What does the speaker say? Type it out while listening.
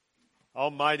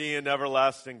Almighty and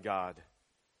everlasting God,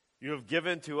 you have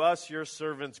given to us, your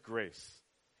servants, grace,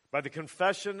 by the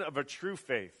confession of a true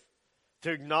faith,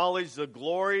 to acknowledge the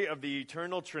glory of the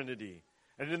eternal Trinity,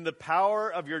 and in the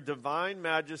power of your divine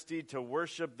majesty to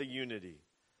worship the unity.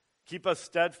 Keep us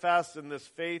steadfast in this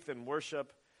faith and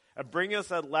worship, and bring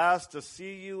us at last to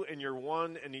see you in your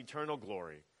one and eternal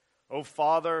glory. O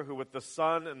Father, who with the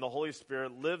Son and the Holy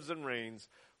Spirit lives and reigns,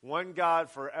 one God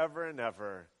forever and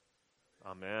ever.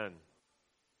 Amen.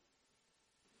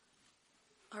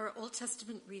 Our Old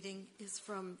Testament reading is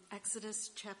from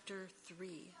Exodus chapter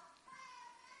 3.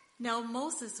 Now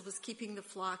Moses was keeping the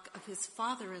flock of his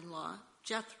father-in-law,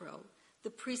 Jethro, the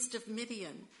priest of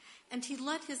Midian, and he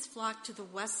led his flock to the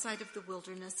west side of the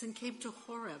wilderness and came to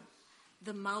Horeb,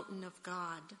 the mountain of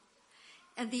God.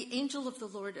 And the angel of the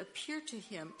Lord appeared to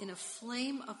him in a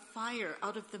flame of fire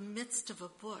out of the midst of a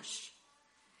bush.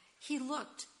 He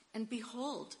looked, and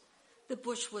behold, the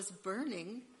bush was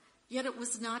burning, yet it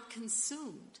was not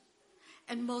consumed.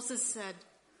 And Moses said,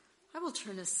 I will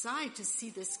turn aside to see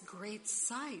this great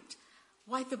sight,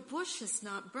 why the bush is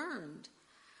not burned.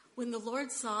 When the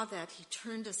Lord saw that he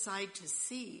turned aside to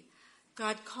see,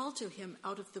 God called to him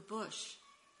out of the bush,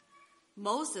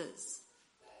 Moses,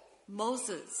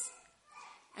 Moses.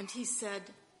 And he said,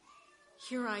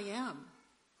 Here I am.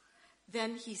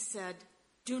 Then he said,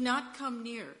 Do not come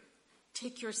near.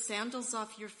 Take your sandals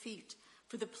off your feet,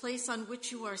 for the place on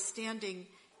which you are standing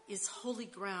is holy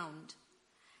ground.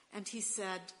 And he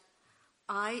said,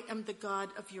 I am the God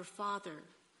of your father,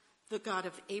 the God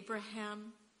of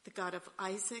Abraham, the God of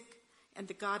Isaac, and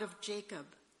the God of Jacob.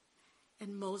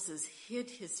 And Moses hid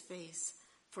his face,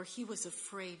 for he was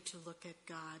afraid to look at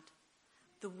God.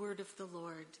 The word of the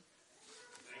Lord.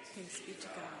 Thanks be to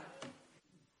God.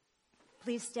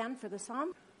 Please stand for the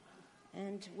psalm,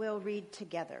 and we'll read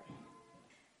together.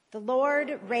 The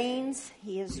Lord reigns,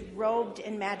 he is robed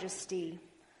in majesty.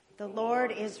 The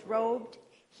Lord is robed,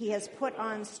 he has put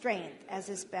on strength as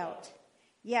his belt.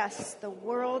 Yes, the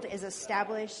world is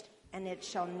established, and it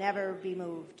shall never be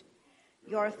moved.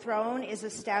 Your throne is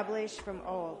established from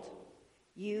old.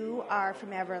 You are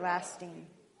from everlasting.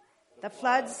 The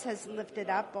floods has lifted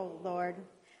up, O Lord.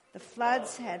 The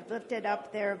floods had lifted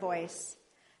up their voice.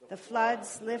 The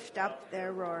floods lift up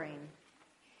their roaring.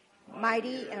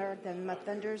 Mighty are the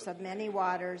thunders of many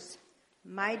waters,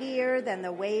 mightier than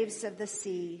the waves of the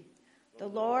sea. The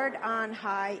Lord on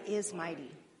high is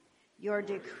mighty. Your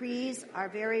decrees are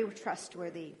very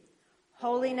trustworthy.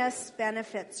 Holiness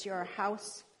benefits your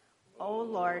house, O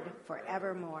Lord,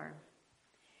 forevermore.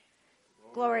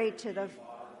 Glory to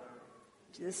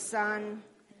the Son,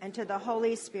 and to the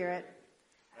Holy Spirit,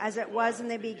 as it was in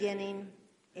the beginning,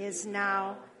 is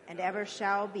now, and ever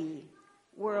shall be,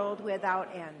 world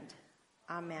without end.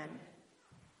 Amen.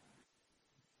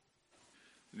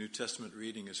 The New Testament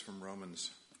reading is from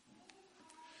Romans.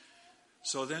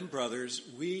 So then, brothers,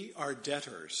 we are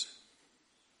debtors,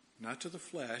 not to the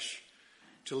flesh,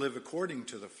 to live according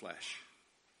to the flesh.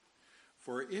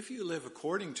 For if you live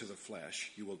according to the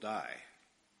flesh, you will die.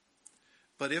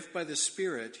 But if by the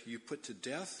Spirit you put to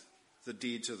death the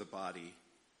deeds of the body,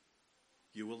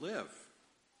 you will live.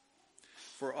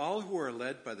 For all who are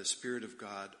led by the Spirit of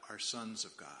God are sons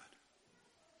of God.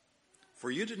 For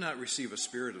you did not receive a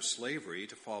spirit of slavery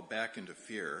to fall back into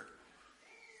fear,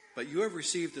 but you have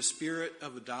received the spirit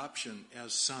of adoption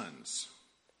as sons,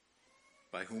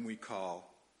 by whom we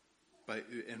call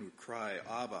and we cry,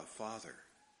 Abba, Father.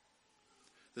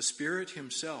 The Spirit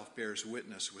himself bears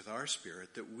witness with our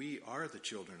spirit that we are the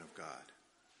children of God.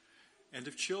 And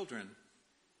if children,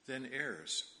 then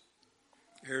heirs,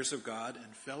 heirs of God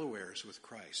and fellow heirs with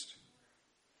Christ,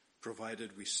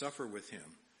 provided we suffer with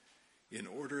him, in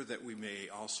order that we may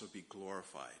also be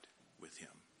glorified with him.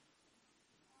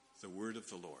 The word of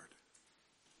the Lord.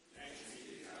 Thanks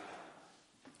be to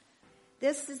God.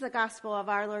 This is the gospel of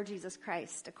our Lord Jesus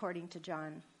Christ, according to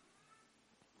John.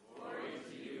 Glory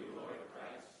to you, Lord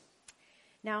Christ.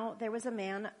 Now there was a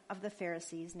man of the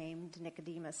Pharisees named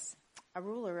Nicodemus, a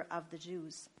ruler of the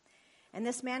Jews. And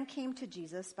this man came to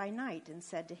Jesus by night and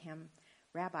said to him,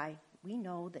 Rabbi, we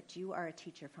know that you are a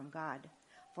teacher from God,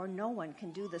 for no one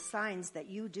can do the signs that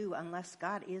you do unless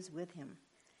God is with him.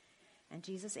 And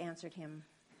Jesus answered him,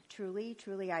 Truly,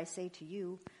 truly, I say to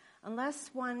you, unless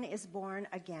one is born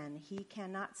again, he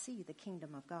cannot see the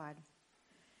kingdom of God.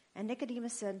 And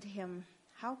Nicodemus said to him,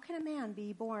 How can a man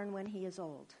be born when he is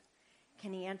old?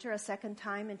 Can he enter a second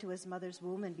time into his mother's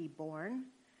womb and be born?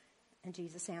 And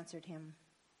Jesus answered him,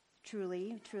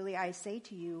 Truly, truly, I say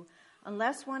to you,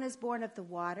 unless one is born of the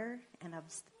water and of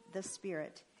the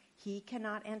Spirit, he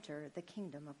cannot enter the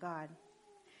kingdom of God.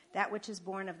 That which is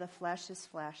born of the flesh is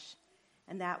flesh,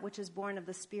 and that which is born of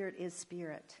the Spirit is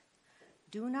spirit.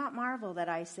 Do not marvel that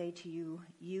I say to you,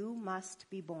 you must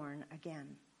be born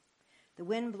again. The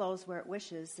wind blows where it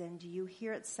wishes, and you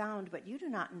hear its sound, but you do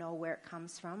not know where it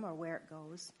comes from or where it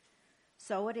goes.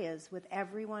 So it is with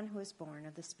everyone who is born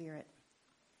of the Spirit.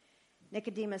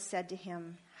 Nicodemus said to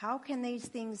him, how can these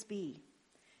things be?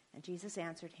 And Jesus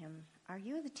answered him, are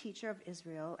you the teacher of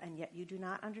Israel, and yet you do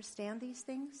not understand these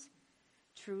things?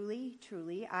 Truly,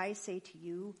 truly, I say to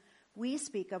you, we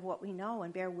speak of what we know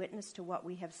and bear witness to what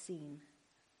we have seen,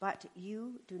 but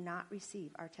you do not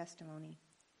receive our testimony.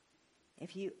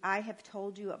 I have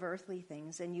told you of earthly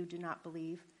things and you do not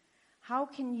believe, how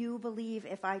can you believe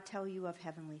if I tell you of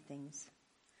heavenly things?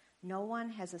 No one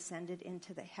has ascended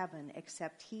into the heaven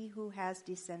except he who has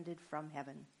descended from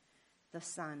heaven, the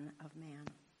Son of Man.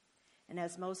 And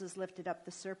as Moses lifted up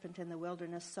the serpent in the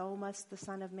wilderness, so must the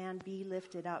Son of Man be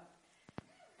lifted up,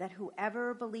 that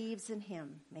whoever believes in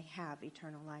him may have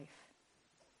eternal life.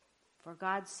 For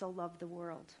God so loved the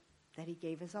world that he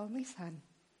gave his only Son,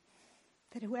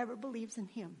 that whoever believes in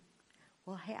him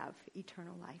will have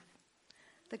eternal life.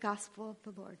 The gospel of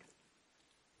the Lord.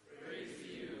 Praise to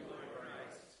you, Lord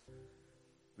Christ.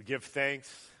 We give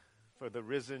thanks for the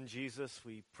risen Jesus.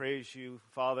 We praise you,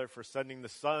 Father, for sending the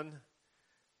Son.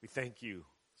 We thank you,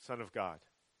 Son of God,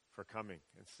 for coming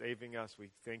and saving us. We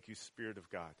thank you, Spirit of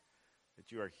God,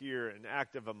 that you are here and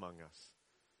active among us.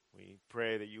 We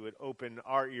pray that you would open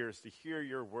our ears to hear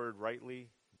your word rightly,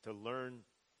 to learn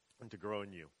and to grow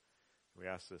in you. We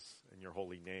ask this in your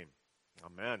holy name.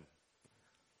 Amen.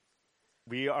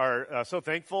 We are so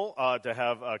thankful to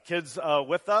have kids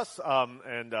with us,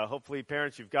 and hopefully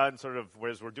parents, you've gotten sort of,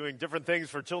 whereas we're doing different things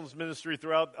for children's ministry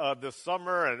throughout this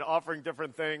summer and offering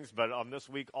different things, but this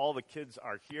week all the kids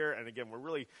are here, and again, we're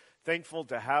really thankful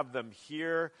to have them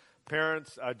here.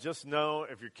 Parents, just know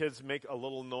if your kids make a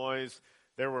little noise,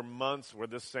 there were months where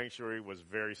this sanctuary was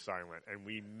very silent, and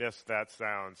we missed that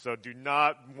sound. So do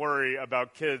not worry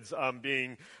about kids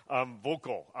being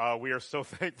vocal. We are so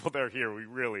thankful they're here. We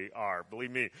really are,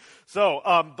 believe me. So,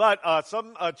 but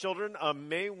some children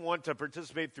may want to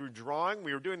participate through drawing.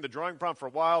 We were doing the drawing prompt for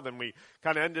a while, then we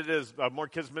kind of ended as more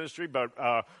kids ministry, but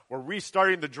we're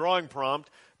restarting the drawing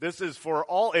prompt. This is for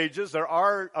all ages. There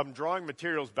are drawing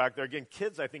materials back there. Again,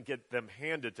 kids, I think, get them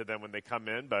handed to them when they come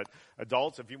in. But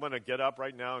adults, if you want to get up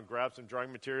right now and grab some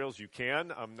drawing materials, you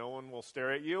can. No one will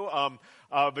stare at you.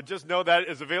 But just know that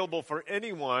is available for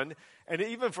anyone. And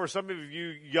even for some of you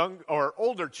young or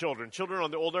older children on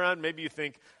the older end, maybe you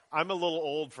think, I'm a little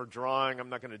old for drawing. I'm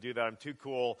not going to do that. I'm too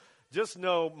cool. Just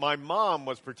know my mom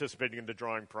was participating in the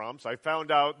drawing prompts. I found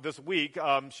out this week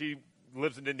she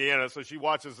lives in Indiana, so she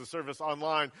watches the service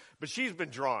online, but she's been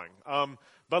drawing.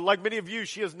 But like many of you,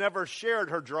 she has never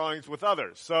shared her drawings with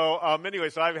others. So anyway,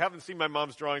 so I haven't seen my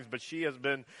mom's drawings, but she has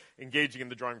been engaging in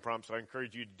the drawing prompt, so I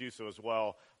encourage you to do so as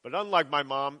well. But unlike my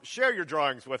mom, share your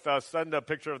drawings with us. Send a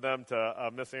picture of them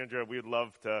to Miss Andrea. We'd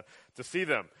love to see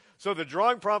them. So the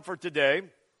drawing prompt for today,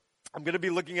 I'm going to be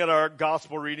looking at our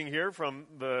gospel reading here from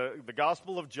the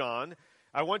Gospel of John.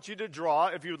 I want you to draw,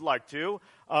 if you would like to,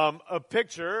 a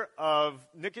picture of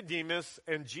Nicodemus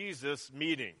and Jesus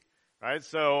meeting, right?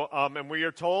 So, and we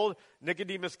are told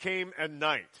Nicodemus came at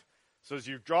night. So as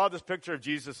you draw this picture of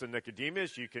Jesus and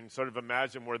Nicodemus, you can sort of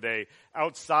imagine, were they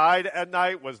outside at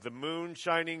night? Was the moon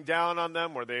shining down on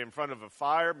them? Were they in front of a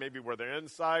fire? Maybe were they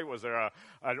inside? Was there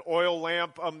an oil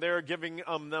lamp there giving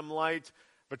them light?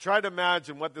 But try to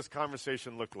imagine what this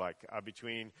conversation looked like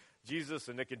between Jesus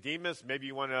and Nicodemus. Maybe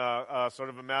you want to sort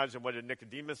of imagine what did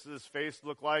Nicodemus's face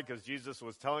look like as Jesus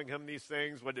was telling him these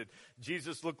things? What did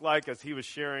Jesus look like as he was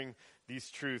sharing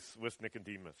these truths with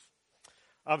Nicodemus?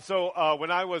 So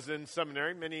when I was in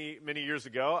seminary many years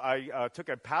ago, I took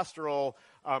a pastoral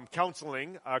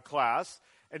counseling class.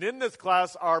 And in this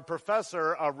class, our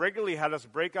professor regularly had us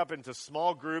break up into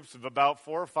small groups of about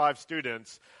 4 or 5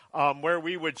 students where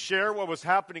we would share what was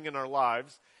happening in our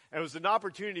lives. And it was an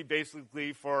opportunity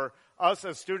basically for us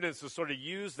as students to sort of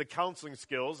use the counseling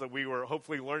skills that we were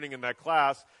hopefully learning in that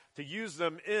class to use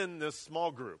them in this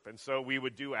small group. And so we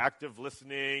would do active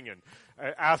listening and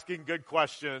asking good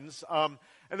questions. And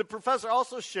the professor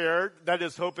also shared that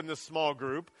his hope in this small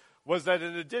group was that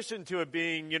in addition to it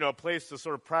being, a place to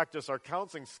sort of practice our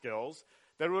counseling skills,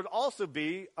 that it would also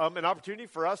be an opportunity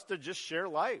for us to just share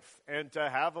life and to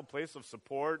have a place of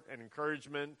support and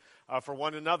encouragement for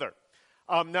one another.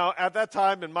 Now, at that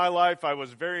time in my life, I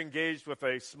was very engaged with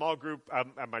a small group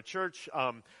at my church.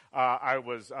 I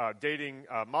was dating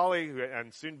Molly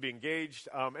and soon to be engaged.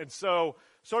 And so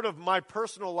sort of my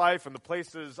personal life and the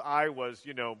places I was,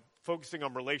 focusing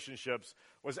on relationships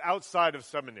was outside of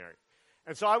seminary.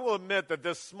 And so I will admit that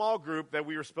this small group that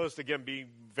we were supposed to, again, be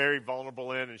very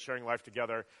vulnerable in and sharing life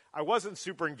together, I wasn't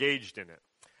super engaged in it.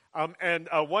 And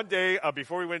one day,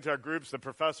 before we went to our groups, the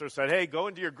professor said, hey, go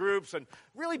into your groups and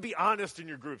really be honest in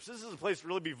your groups. This is a place to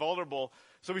really be vulnerable.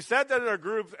 So we sat down in our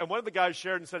groups, and one of the guys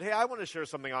shared and said, hey, I want to share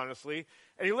something honestly.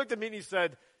 And he looked at me and he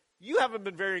said, you haven't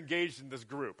been very engaged in this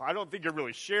group. I don't think you're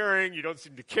really sharing. You don't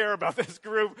seem to care about this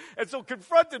group. And so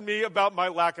confronted me about my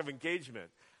lack of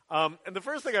engagement. And the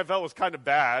first thing I felt was kind of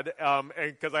bad,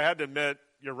 because I had to admit,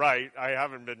 you're right, I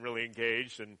haven't been really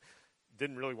engaged and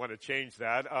didn't really want to change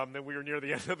that. Then we were near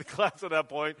the end of the class at that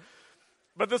point.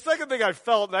 But the second thing I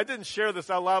felt, and I didn't share this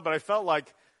out loud, but I felt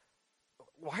like,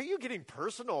 why are you getting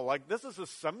personal? Like, this is a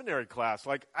seminary class.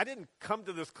 Like, I didn't come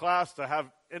to this class to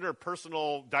have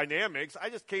interpersonal dynamics. I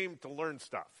just came to learn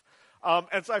stuff.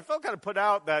 And so I felt kind of put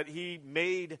out that he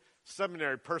made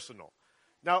seminary personal.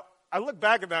 Now, I look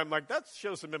back at that, I'm like, that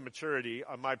shows some immaturity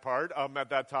on my part at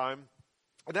that time.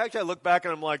 And actually, I look back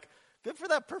and I'm like, good for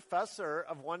that professor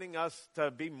of wanting us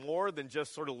to be more than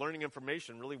just sort of learning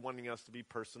information, really wanting us to be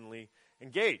personally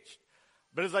engaged.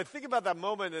 But as I think about that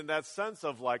moment and that sense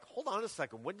of like, hold on a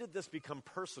second, when did this become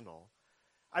personal?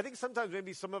 I think sometimes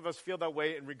maybe some of us feel that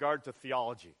way in regard to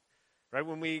theology, right?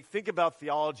 When we think about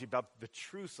theology, about the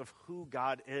truths of who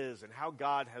God is and how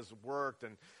God has worked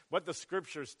and what the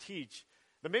scriptures teach,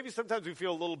 then maybe sometimes we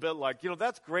feel a little bit like,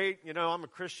 that's great, I'm a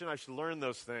Christian, I should learn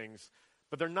those things,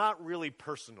 but they're not really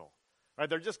personal. Right?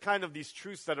 They're just kind of these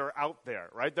truths that are out there,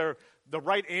 right? They're the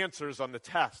right answers on the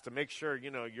test to make sure,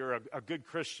 you're a good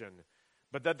Christian,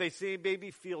 but that they maybe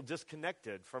feel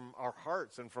disconnected from our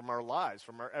hearts and from our lives,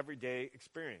 from our everyday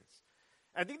experience.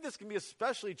 I think this can be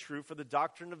especially true for the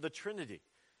doctrine of the Trinity,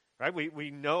 right? We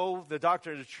know the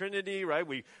doctrine of the Trinity, right?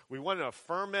 We want to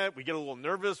affirm it. We get a little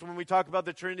nervous when we talk about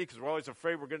the Trinity because we're always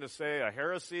afraid we're going to say a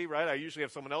heresy, right? I usually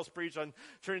have someone else preach on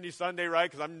Trinity Sunday, right?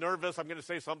 Because I'm nervous. I'm going to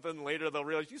say something later. They'll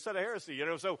realize you said a heresy,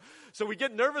 So we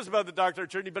get nervous about the doctrine of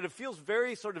the Trinity, but it feels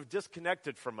very sort of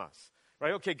disconnected from us,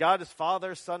 right? Okay, God is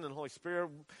Father, Son, and Holy Spirit,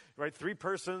 right? Three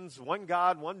persons, one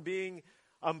God, one being.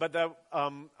 But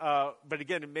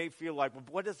again, it may feel like, well,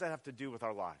 what does that have to do with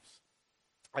our lives?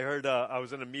 I heard, I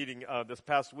was in a meeting this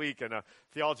past week, and a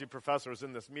theology professor was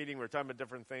in this meeting. We were talking about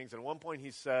different things, and at one point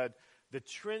he said, the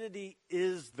Trinity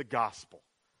is the gospel.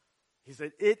 He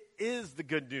said, it is the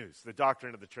good news, the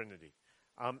doctrine of the Trinity.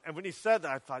 And when he said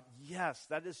that, I thought, yes,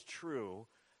 that is true,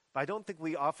 but I don't think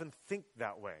we often think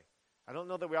that way. I don't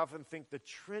know that we often think the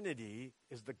Trinity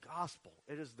is the gospel.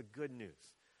 It is the good news.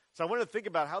 So I want to think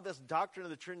about how this doctrine of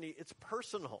the Trinity, it's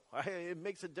personal. Right? It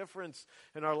makes a difference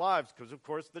in our lives because, of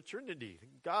course, the Trinity,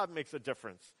 God makes a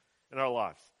difference in our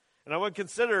lives. And I want to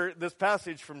consider this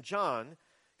passage from John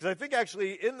because I think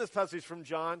actually in this passage from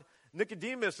John,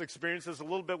 Nicodemus experiences a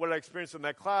little bit what I experienced in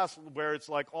that class where it's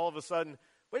like all of a sudden,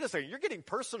 wait a second, you're getting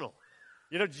personal.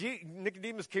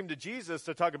 Nicodemus came to Jesus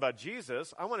to talk about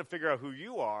Jesus. I want to figure out who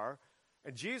you are.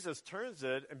 And Jesus turns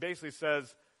it and basically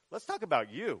says, let's talk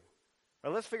about you. Now,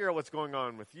 let's figure out what's going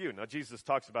on with you. Now, Jesus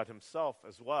talks about himself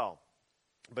as well.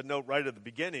 But note right at the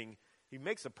beginning, he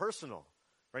makes it personal.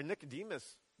 Right?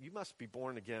 Nicodemus, you must be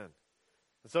born again.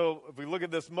 And so if we look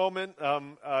at this moment,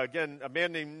 again, a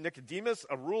man named Nicodemus,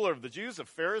 a ruler of the Jews, a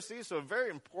Pharisee, so a very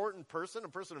important person, a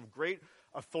person of great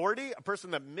authority, a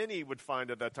person that many would find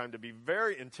at that time to be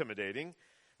very intimidating,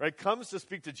 right, comes to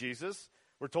speak to Jesus.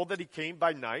 We're told that he came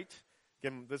by night.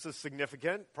 Again, this is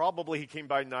significant. Probably he came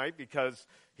by night because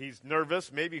he's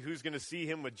nervous. Maybe who's going to see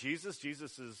him with Jesus?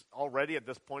 Jesus is already at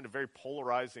this point a very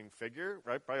polarizing figure,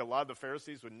 right? Probably a lot of the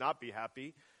Pharisees would not be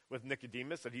happy with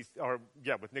Nicodemus that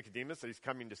he's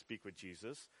coming to speak with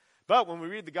Jesus. But when we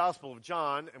read the Gospel of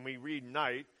John and we read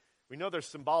night, we know there's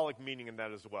symbolic meaning in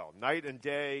that as well. Night and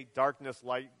day, darkness,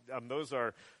 light, those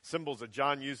are symbols that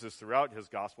John uses throughout his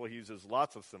Gospel. He uses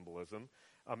lots of symbolism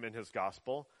in his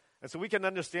Gospel. And so we can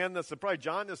understand this. So probably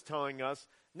John is telling us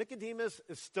Nicodemus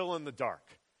is still in the dark,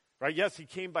 right? Yes, he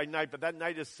came by night, but that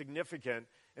night is significant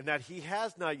in that he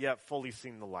has not yet fully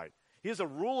seen the light. He is a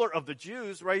ruler of the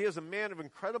Jews, right? He is a man of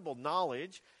incredible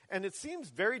knowledge, and it seems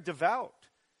very devout.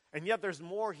 And yet there's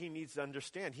more he needs to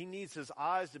understand. He needs his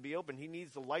eyes to be open. He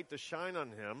needs the light to shine on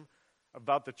him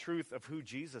about the truth of who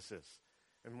Jesus is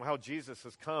and how Jesus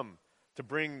has come to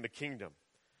bring the kingdom.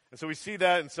 And so we see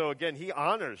that, and so again, he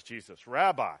honors Jesus,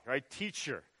 rabbi, right,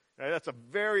 teacher. Right? That's a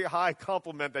very high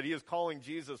compliment that he is calling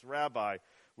Jesus rabbi.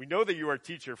 We know that you are a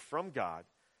teacher from God.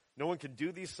 No one can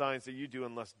do these signs that you do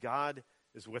unless God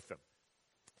is with them.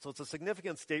 So it's a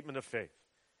significant statement of faith.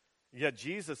 Yet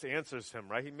Jesus answers him,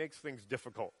 right? He makes things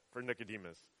difficult for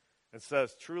Nicodemus and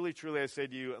says, truly, truly, I say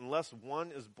to you, unless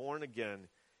one is born again,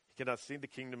 he cannot see the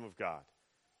kingdom of God.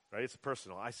 right? It's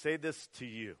personal. I say this to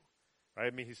you, right?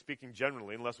 I mean, he's speaking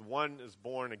generally, unless one is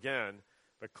born again,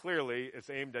 but clearly it's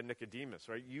aimed at Nicodemus,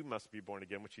 right? You must be born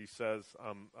again, which he says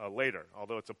later,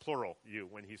 although it's a plural you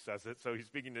when he says it. So he's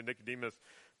speaking to Nicodemus,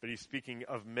 but he's speaking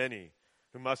of many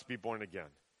who must be born again.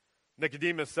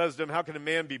 Nicodemus says to him, how can a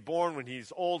man be born when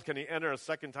he's old? Can he enter a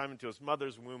second time into his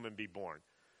mother's womb and be born?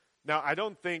 Now, I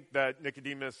don't think that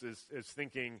Nicodemus is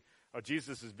thinking, oh,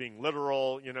 Jesus is being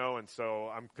literal, and so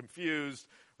I'm confused,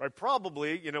 right?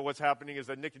 Probably, what's happening is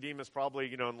that Nicodemus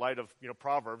probably, in light of,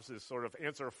 Proverbs, is sort of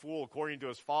answer a fool according to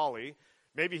his folly.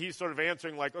 Maybe he's sort of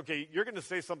answering like, okay, you're going to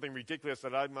say something ridiculous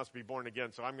that I must be born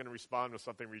again, so I'm going to respond with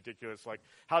something ridiculous like,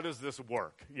 how does this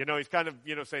work? He's kind of,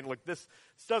 saying, look, this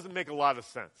doesn't make a lot of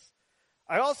sense.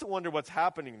 I also wonder what's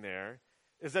happening there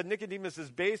is that Nicodemus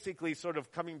is basically sort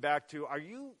of coming back to, are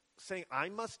you saying I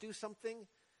must do something?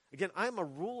 Again, I'm a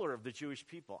ruler of the Jewish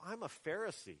people. I'm a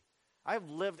Pharisee. I've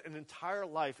lived an entire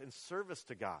life in service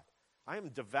to God. I am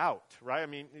devout, right? I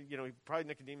mean, probably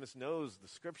Nicodemus knows the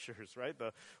scriptures, right?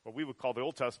 What we would call the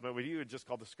Old Testament, what he would just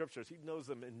call the scriptures. He knows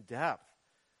them in depth.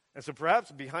 And so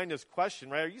perhaps behind his question,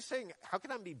 right, are you saying, how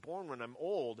can I be born when I'm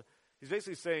old? He's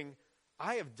basically saying,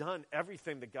 I have done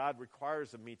everything that God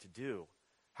requires of me to do.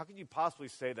 How can you possibly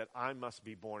say that I must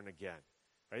be born again?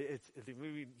 Right?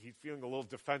 Maybe he's feeling a little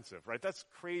defensive, right? That's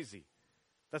crazy.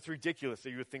 That's ridiculous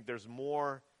that you would think there's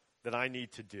more that I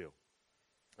need to do.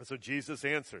 And so Jesus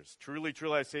answers, truly,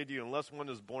 truly, I say to you, unless one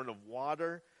is born of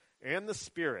water and the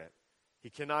Spirit, he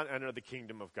cannot enter the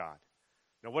kingdom of God.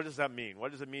 Now, what does that mean?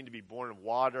 What does it mean to be born of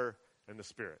water and the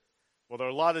Spirit? Well, there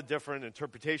are a lot of different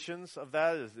interpretations of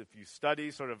that. As if you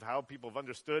study sort of how people have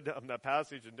understood that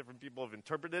passage and different people have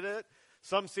interpreted it.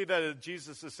 Some see that as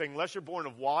Jesus is saying, unless you're born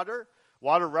of water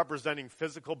representing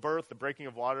physical birth, the breaking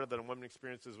of water that a woman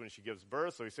experiences when she gives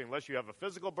birth. So he's saying, unless you have a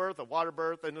physical birth, a water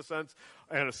birth in a sense,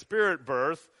 and a spirit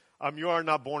birth, you are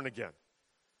not born again.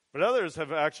 But others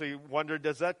have actually wondered,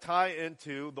 does that tie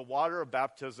into the water of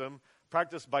baptism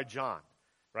practiced by John?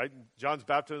 Right? John's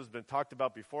baptism has been talked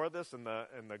about before this in the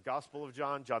Gospel of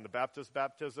John. John the Baptist's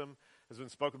baptism has been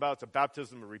spoken about. It's a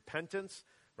baptism of repentance.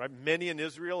 Right? Many in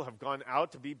Israel have gone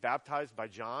out to be baptized by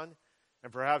John.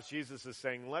 And perhaps Jesus is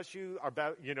saying, unless you are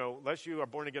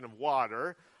born again of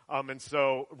water, and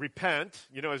so repent,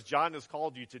 as John has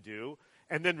called you to do,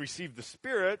 and then receive the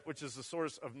Spirit, which is the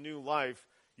source of new life,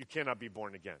 you cannot be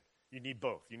born again. You need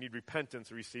both. You need repentance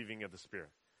and receiving of the Spirit.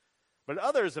 But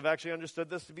others have actually understood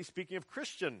this to be speaking of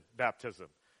Christian baptism,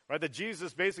 right? That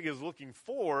Jesus basically is looking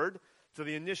forward to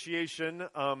the initiation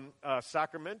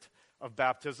sacrament of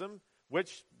baptism,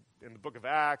 which in the book of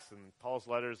Acts and Paul's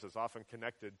letters is often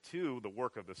connected to the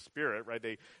work of the Spirit, right?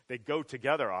 They go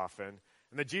together often.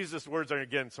 And the Jesus words are,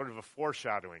 again, sort of a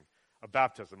foreshadowing of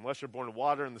baptism. Unless you're born of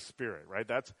water and the Spirit, right?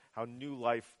 That's how new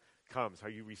life comes, how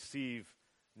you receive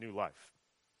new life.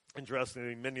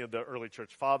 Interestingly, many of the early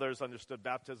church fathers understood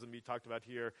baptism to be talked about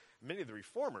here. Many of the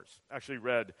reformers actually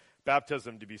read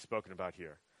baptism to be spoken about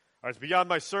here. All right, it's beyond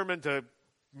my sermon to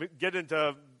get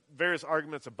into various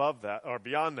arguments above that or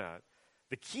beyond that.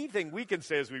 The key thing we can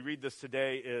say as we read this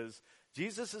today is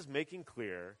Jesus is making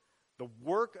clear the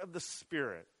work of the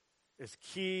Spirit is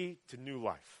key to new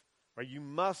life. Right? You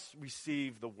must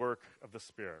receive the work of the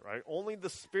Spirit. Right? Only the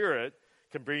Spirit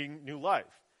can bring new life.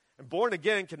 And born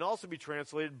again can also be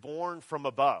translated born from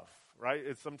above, right?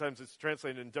 Sometimes it's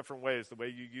translated in different ways, the way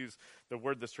you use the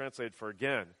word that's translated for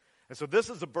again. And so this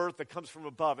is a birth that comes from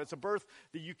above. It's a birth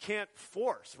that you can't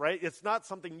force, right? It's not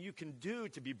something you can do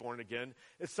to be born again.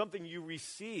 It's something you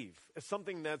receive. It's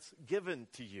something that's given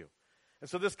to you. And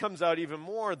so this comes out even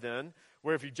more then,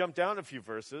 where if you jump down a few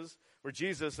verses, where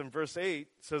Jesus in verse 8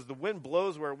 says, the wind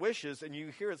blows where it wishes, and you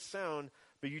hear its sound,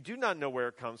 but you do not know where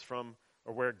it comes from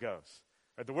or where it goes.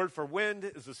 Right, the word for wind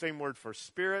is the same word for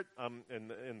spirit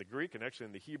in the Greek and actually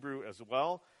in the Hebrew as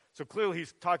well. So clearly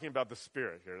he's talking about the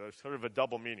Spirit here. There's sort of a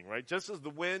double meaning, right? Just as the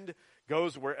wind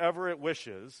goes wherever it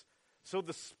wishes, so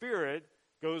the Spirit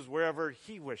goes wherever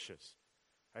he wishes.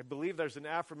 I believe there's an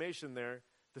affirmation there.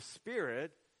 The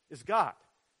Spirit is God.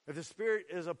 That the Spirit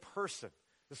is a person.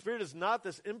 The Spirit is not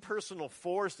this impersonal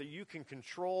force that you can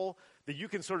control, that you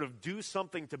can sort of do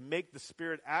something to make the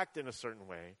Spirit act in a certain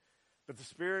way. But the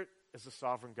Spirit is a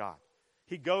sovereign God.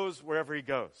 He goes wherever he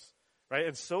goes, right?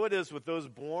 And so it is with those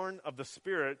born of the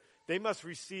Spirit. They must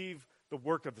receive the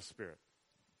work of the Spirit.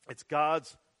 It's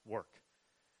God's work.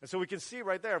 And so we can see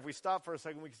right there, if we stop for a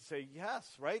second, we can say, yes,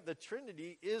 right? The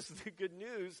Trinity is the good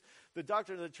news. The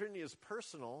doctrine of the Trinity is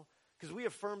personal because we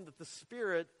affirm that the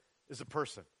Spirit is a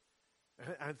person.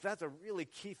 And that's a really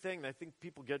key thing that I think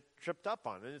people get tripped up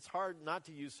on. And it's hard not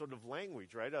to use sort of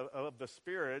language, right, of the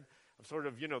Spirit, sort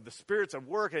of, the Spirit's at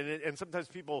work, and sometimes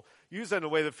people use that in a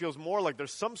way that feels more like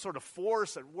there's some sort of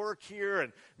force at work here,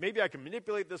 and maybe I can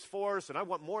manipulate this force, and I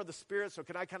want more of the Spirit, so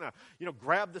can I kind of,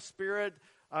 grab the Spirit?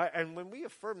 And when we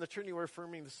affirm the Trinity, we're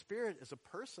affirming the Spirit is a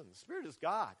person. The Spirit is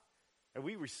God. And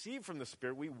we receive from the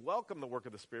Spirit. We welcome the work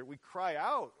of the Spirit. We cry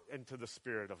out into the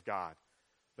Spirit of God.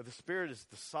 But the Spirit is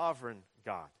the sovereign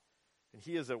God, and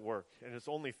He is at work, and it's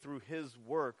only through His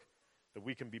work that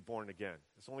we can be born again.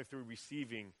 It's only through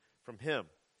receiving from Him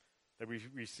that we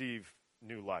receive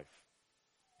new life.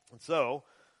 And so,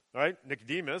 all right,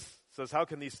 Nicodemus says, how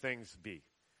can these things be?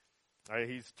 All right,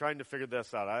 he's trying to figure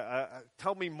this out.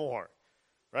 Tell me more.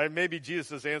 Right? Maybe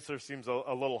Jesus' answer seems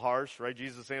a little harsh, right?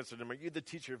 Jesus answered him, are you the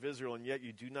teacher of Israel, and yet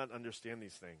you do not understand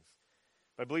these things?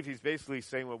 But I believe he's basically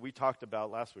saying what we talked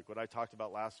about last week, what I talked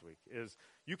about last week, is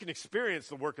you can experience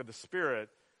the work of the Spirit,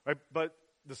 right? But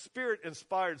the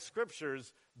Spirit-inspired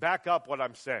scriptures back up what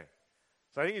I'm saying.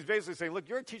 So I think he's basically saying, look,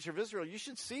 you're a teacher of Israel. You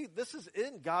should see this is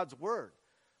in God's word.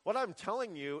 What I'm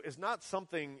telling you is not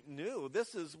something new.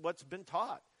 This is what's been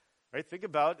taught. Right? Think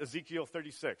about Ezekiel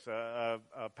 36, a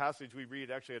passage we read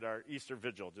actually at our Easter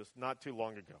vigil just not too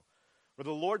long ago, where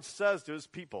the Lord says to his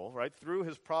people, right, through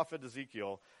his prophet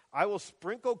Ezekiel, I will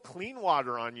sprinkle clean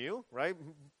water on you, right,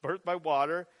 birthed by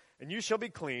water, and you shall be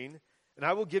clean, and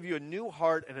I will give you a new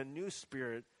heart and a new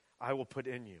spirit I will put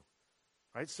in you.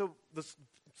 Right? So the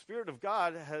Spirit of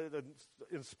God had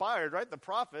inspired, right, the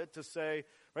prophet to say,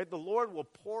 right, the Lord will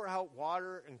pour out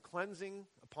water and cleansing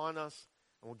upon us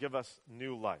and will give us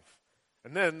new life.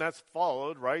 And then that's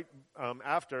followed, right,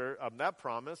 after that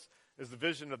promise is the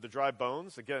vision of the dry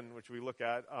bones, again, which we look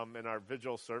at in our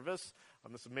vigil service,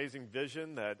 this amazing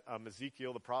vision that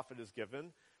Ezekiel, the prophet, is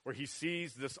given, where he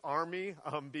sees this army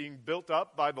being built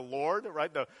up by the Lord,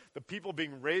 right, the people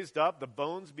being raised up, the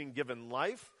bones being given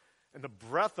life, and the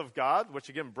breath of God, which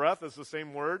again, breath is the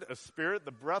same word as spirit,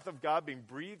 the breath of God being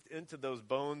breathed into those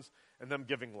bones and them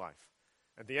giving life.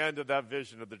 At the end of that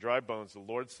vision of the dry bones, the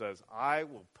Lord says, I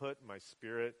will put my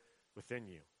Spirit within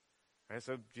you. And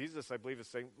so Jesus, I believe, is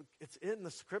saying, look, it's in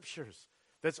the Scriptures.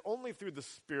 That's only through the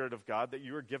Spirit of God that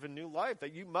you are given new life,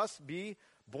 that you must be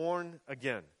born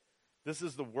again. This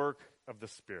is the work of the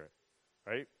Spirit,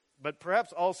 right? But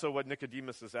perhaps also what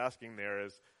Nicodemus is asking there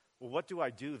is, well, what do I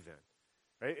do then?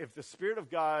 Right? If the Spirit of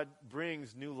God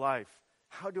brings new life,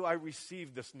 how do I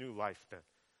receive this new life then?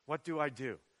 What do I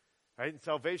do? Right? And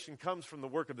salvation comes from the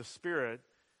work of the Spirit,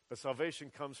 but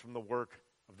salvation comes from the work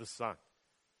of the Son.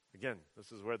 Again,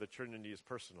 this is where the Trinity is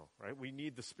personal, right? We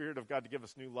need the Spirit of God to give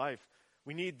us new life.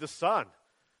 We need the Son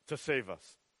to save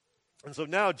us. And so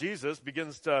now Jesus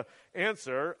begins to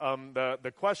answer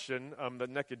the question that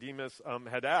Nicodemus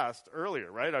had asked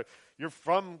earlier, right? You're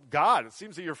from God. It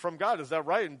seems that you're from God. Is that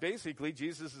right? And basically,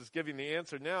 Jesus is giving the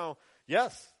answer now,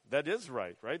 yes, that is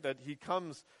right? That he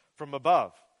comes from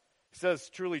above. He says,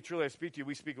 truly, truly, I speak to you.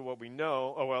 We speak of what we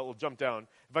know. Oh, well, we'll jump down.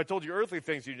 If I told you earthly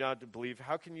things you do not believe,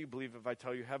 how can you believe if I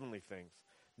tell you heavenly things?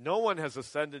 No one has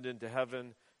ascended into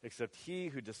heaven except he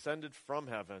who descended from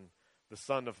heaven, the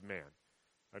Son of Man.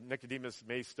 Nicodemus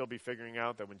may still be figuring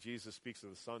out that when Jesus speaks of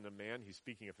the Son of Man, he's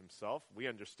speaking of himself. We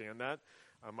understand that.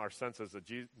 Our sense is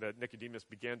that Nicodemus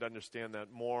began to understand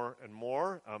that more and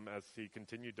more as he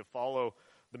continued to follow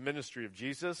the ministry of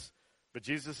Jesus. But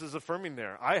Jesus is affirming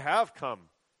there, I have come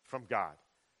from God.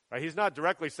 Right? He's not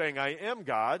directly saying, I am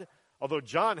God, although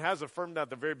John has affirmed that at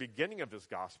the very beginning of his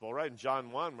gospel, right? In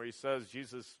John 1, where he says,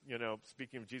 Jesus,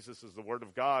 speaking of Jesus as the Word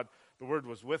of God, the Word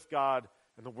was with God,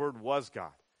 and the Word was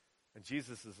God. And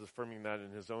Jesus is affirming that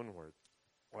in his own word.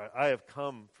 Right? I have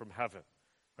come from heaven,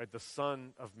 right? The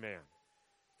Son of Man.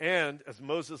 And as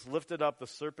Moses lifted up the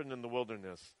serpent in the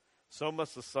wilderness, so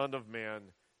must the Son of Man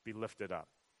be lifted up.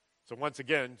 So once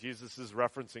again, Jesus is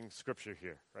referencing Scripture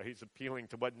here, right? He's appealing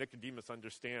to what Nicodemus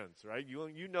understands, right?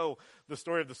 You know the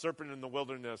story of the serpent in the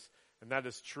wilderness, and that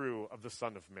is true of the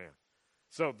Son of Man.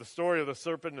 So the story of the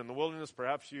serpent in the wilderness,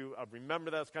 perhaps you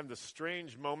remember that. It's kind of a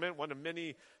strange moment, one of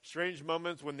many strange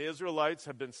moments when the Israelites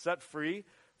had been set free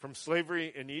from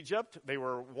slavery in Egypt. They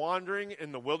were wandering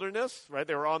in the wilderness, right?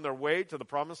 They were on their way to the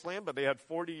promised land, but they had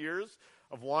 40 years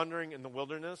of wandering in the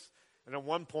wilderness. And at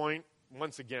one point,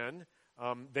 once again,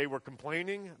 they were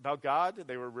complaining about God.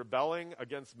 They were rebelling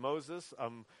against Moses,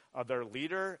 their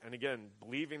leader, and again,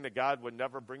 believing that God would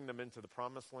never bring them into the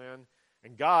promised land.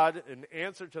 And God, in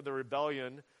answer to the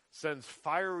rebellion, sends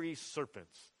fiery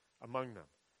serpents among them.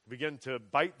 They begin to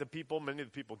bite the people. Many of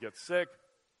the people get sick.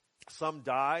 Some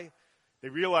die. They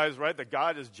realize, right, that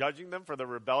God is judging them for the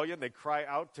rebellion. They cry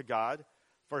out to God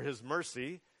for his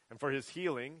mercy and for his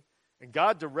healing. And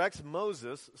God directs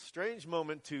Moses, a strange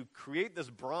moment, to create this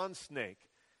bronze snake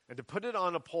and to put it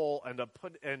on a pole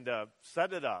and to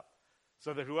set it up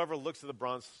so that whoever looks at the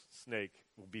bronze snake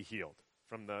will be healed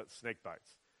from the snake bites.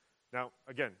 Now,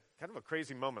 again, kind of a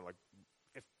crazy moment. Like,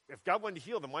 if God wanted to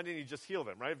heal them, why didn't he just heal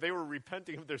them, right? If they were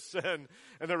repenting of their sin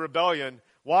and their rebellion,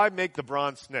 why make the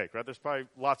bronze snake, right? There's probably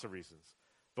lots of reasons.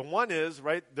 But one is,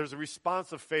 right, there's a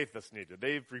response of faith that's needed.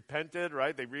 They've repented,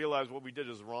 right? They realize what we did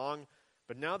is wrong.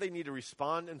 But now they need to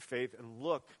respond in faith and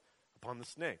look upon the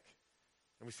snake.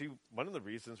 And we see one of the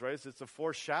reasons, right, is it's a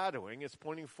foreshadowing. It's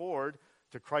pointing forward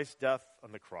to Christ's death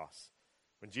on the cross.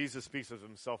 When Jesus speaks of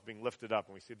himself being lifted up,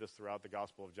 and we see this throughout the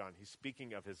Gospel of John, he's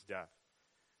speaking of his death.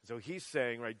 So he's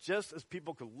saying, right, just as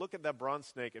people could look at that bronze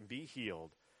snake and be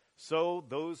healed, so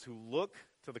those who look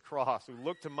to the cross, who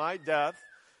look to my death,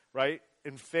 right,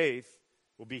 in faith,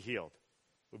 will be healed,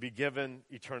 will be given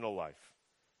eternal life,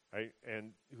 right?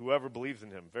 And whoever believes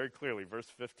in him, very clearly, verse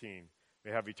 15,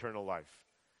 may have eternal life.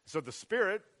 So the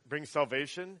Spirit brings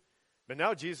salvation, but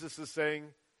now Jesus is saying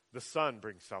the Son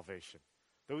brings salvation.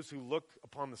 Those who look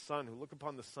upon the Son, who look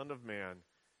upon the Son of Man,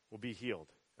 will be healed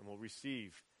and will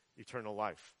receive eternal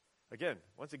life. Again,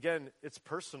 once again, it's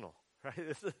personal, right?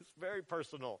 It's very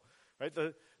personal, right?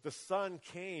 The Son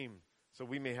came so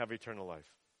we may have eternal life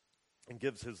and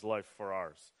gives his life for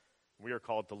ours. We are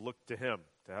called to look to him,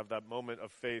 to have that moment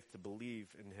of faith, to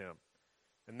believe in him.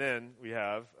 And then we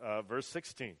have verse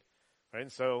 16, right?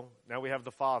 And so now we have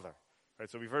the Father, right?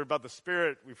 So we've heard about the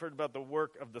Spirit. We've heard about the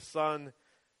work of the Son.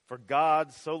 For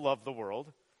God so loved the world.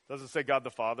 It doesn't say God the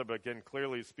Father, but again,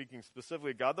 clearly speaking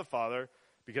specifically God the Father,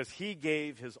 because he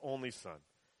gave his only Son,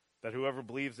 that whoever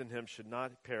believes in him should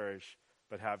not perish,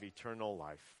 but have eternal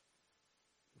life.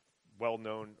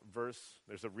 Well-known verse.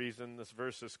 There's a reason this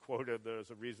verse is quoted.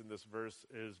 There's a reason this verse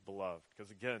is beloved. Because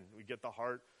again, we get the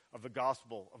heart of the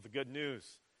gospel, of the good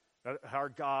news, that our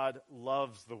God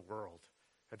loves the world,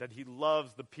 and that he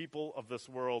loves the people of this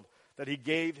world, that he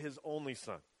gave his only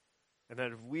Son. And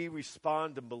that if we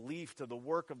respond in belief to the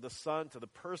work of the Son, to the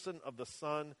person of the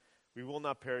Son, we will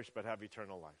not perish but have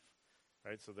eternal life.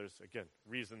 Right? So there's, again,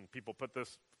 reason people put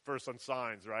this verse on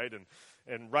signs, right?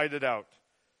 And write it out.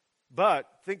 But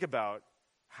think about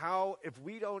how, if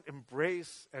we don't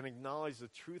embrace and acknowledge the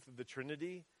truth of the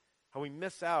Trinity, how we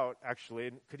miss out, actually,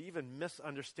 and could even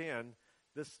misunderstand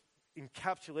this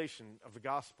encapsulation of the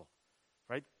gospel.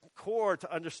 Right? Core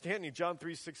to understanding John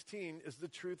 3:16 is the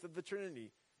truth of the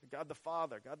Trinity. God the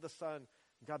Father, God the Son,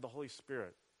 and God the Holy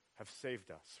Spirit have saved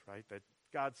us, right? That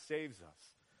God saves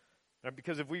us. And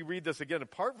because if we read this again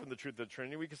apart from the truth of the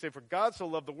Trinity, we can say, for God so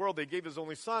loved the world, they gave his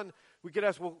only Son. We could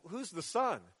ask, well, who's the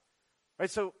Son? Right?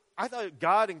 So I thought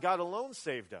God and God alone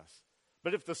saved us.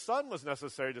 But if the Son was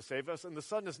necessary to save us, and the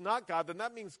Son is not God, then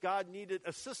that means God needed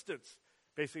assistance,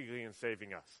 basically, in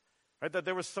saving us. Right? That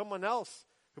there was someone else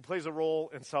who plays a role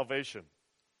in salvation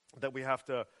that we have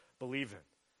to believe in.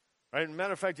 Right? As a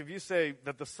matter of fact, if you say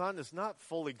that the Son is not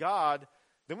fully God,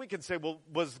 then we can say, well,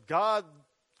 was God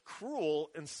cruel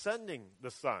in sending the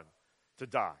Son to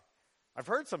die? I've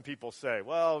heard some people say,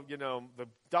 well, you know, the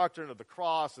doctrine of the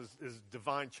cross is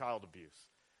divine child abuse,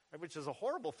 right? Which is a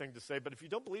horrible thing to say, but if you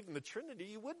don't believe in the Trinity,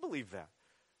 you would believe that.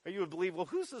 Or you would believe, well,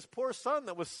 who's this poor son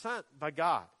that was sent by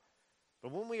God?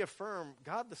 But when we affirm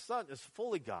God the Son is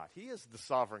fully God, he is the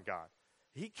sovereign God.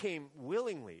 He came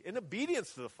willingly, in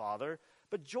obedience to the Father,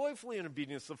 but joyfully in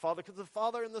obedience to the Father, because the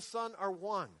Father and the Son are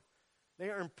one. They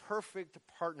are in perfect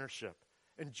partnership,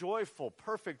 in joyful,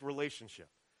 perfect relationship.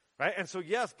 Right? And so,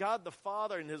 yes, God the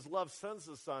Father in his love sends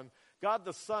the Son. God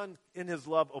the Son in his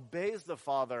love obeys the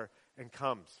Father and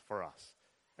comes for us.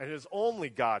 And it is only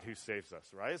God who saves us,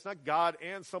 right? It's not God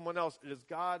and someone else. It is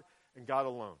God and God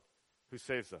alone who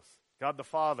saves us. God the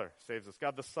Father saves us.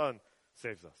 God the Son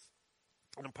saves us.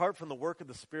 And apart from the work of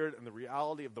the Spirit and the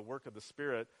reality of the work of the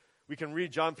Spirit, we can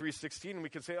read John 3:16 and we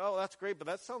can say, oh, that's great, but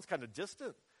that sounds kind of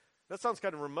distant. That sounds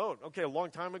kind of remote. Okay, a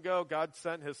long time ago, God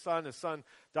sent his Son. His Son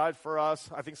died for us.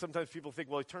 I think sometimes people think,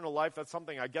 well, eternal life, that's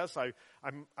something, I guess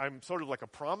I'm sort of like a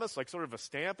promise, like sort of a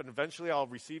stamp, and eventually I'll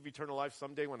receive eternal life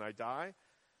someday when I die.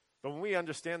 But when we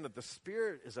understand that the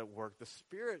Spirit is at work, the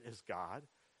Spirit is God,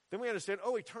 then we understand,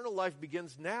 oh, eternal life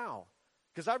begins now.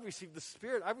 Because I've received the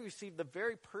Spirit. I've received the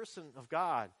very person of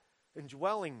God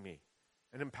indwelling me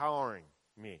and empowering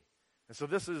me. And so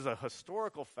this is a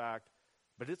historical fact,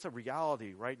 but it's a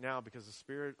reality right now because the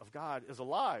Spirit of God is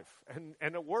alive and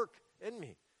at work in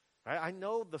me. Right? I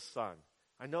know the Son.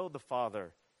 I know the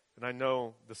Father. And I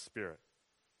know the Spirit.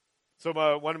 So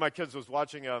one of my kids was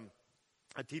watching a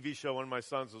TV show. One of my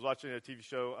sons was watching a TV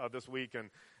show this week, and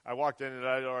I walked in and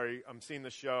I'm seeing the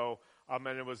show. and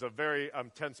it was a very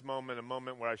tense moment, a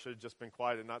moment where I should have just been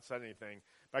quiet and not said anything.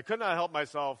 But I could not help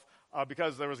myself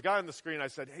because there was a guy on the screen. I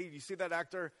said, hey, do you see that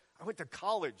actor? I went to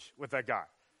college with that guy.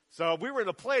 So we were in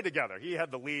a play together. He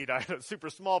had the lead. I had a super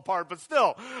small part, but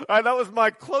still, that was my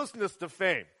closeness to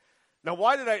fame. Now,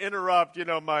 why did I interrupt,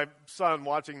 my son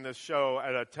watching this show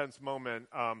at a tense moment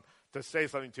to say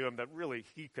something to him that really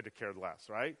he could have cared less,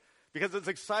 right? Because it's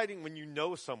exciting when you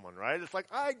know someone, right? It's like,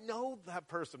 I know that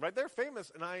person, right? They're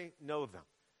famous, and I know them.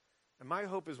 And my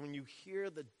hope is when you hear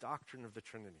the doctrine of the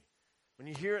Trinity, when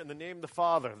you hear it in the name of the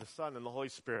Father, the Son, and the Holy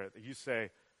Spirit, that you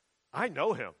say, I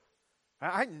know him.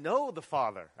 I know the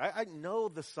Father. I know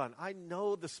the Son. I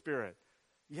know the Spirit.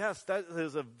 Yes, that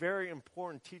is a very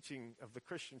important teaching of the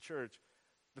Christian church,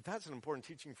 but that's an important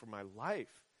teaching for my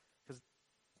life because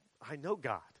I know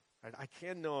God. I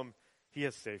can know him. He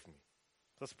has saved me.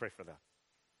 Let's pray for that.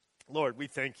 Lord, we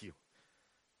thank you.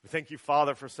 We thank you,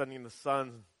 Father, for sending the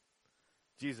Son.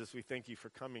 Jesus, we thank you for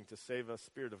coming to save us,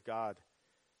 Spirit of God.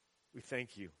 We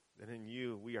thank you that in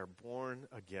you we are born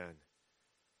again.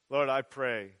 Lord, I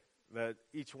pray that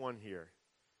each one here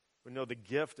would know the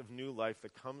gift of new life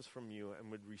that comes from you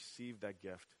and would receive that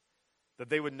gift. That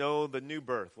they would know the new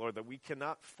birth, Lord, that we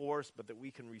cannot force, but that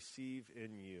we can receive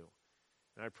in you.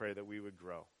 And I pray that we would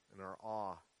grow in our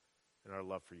awe and our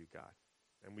love for you, God.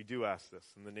 And we do ask this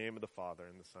in the name of the Father,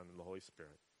 and the Son, and the Holy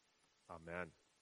Spirit. Amen.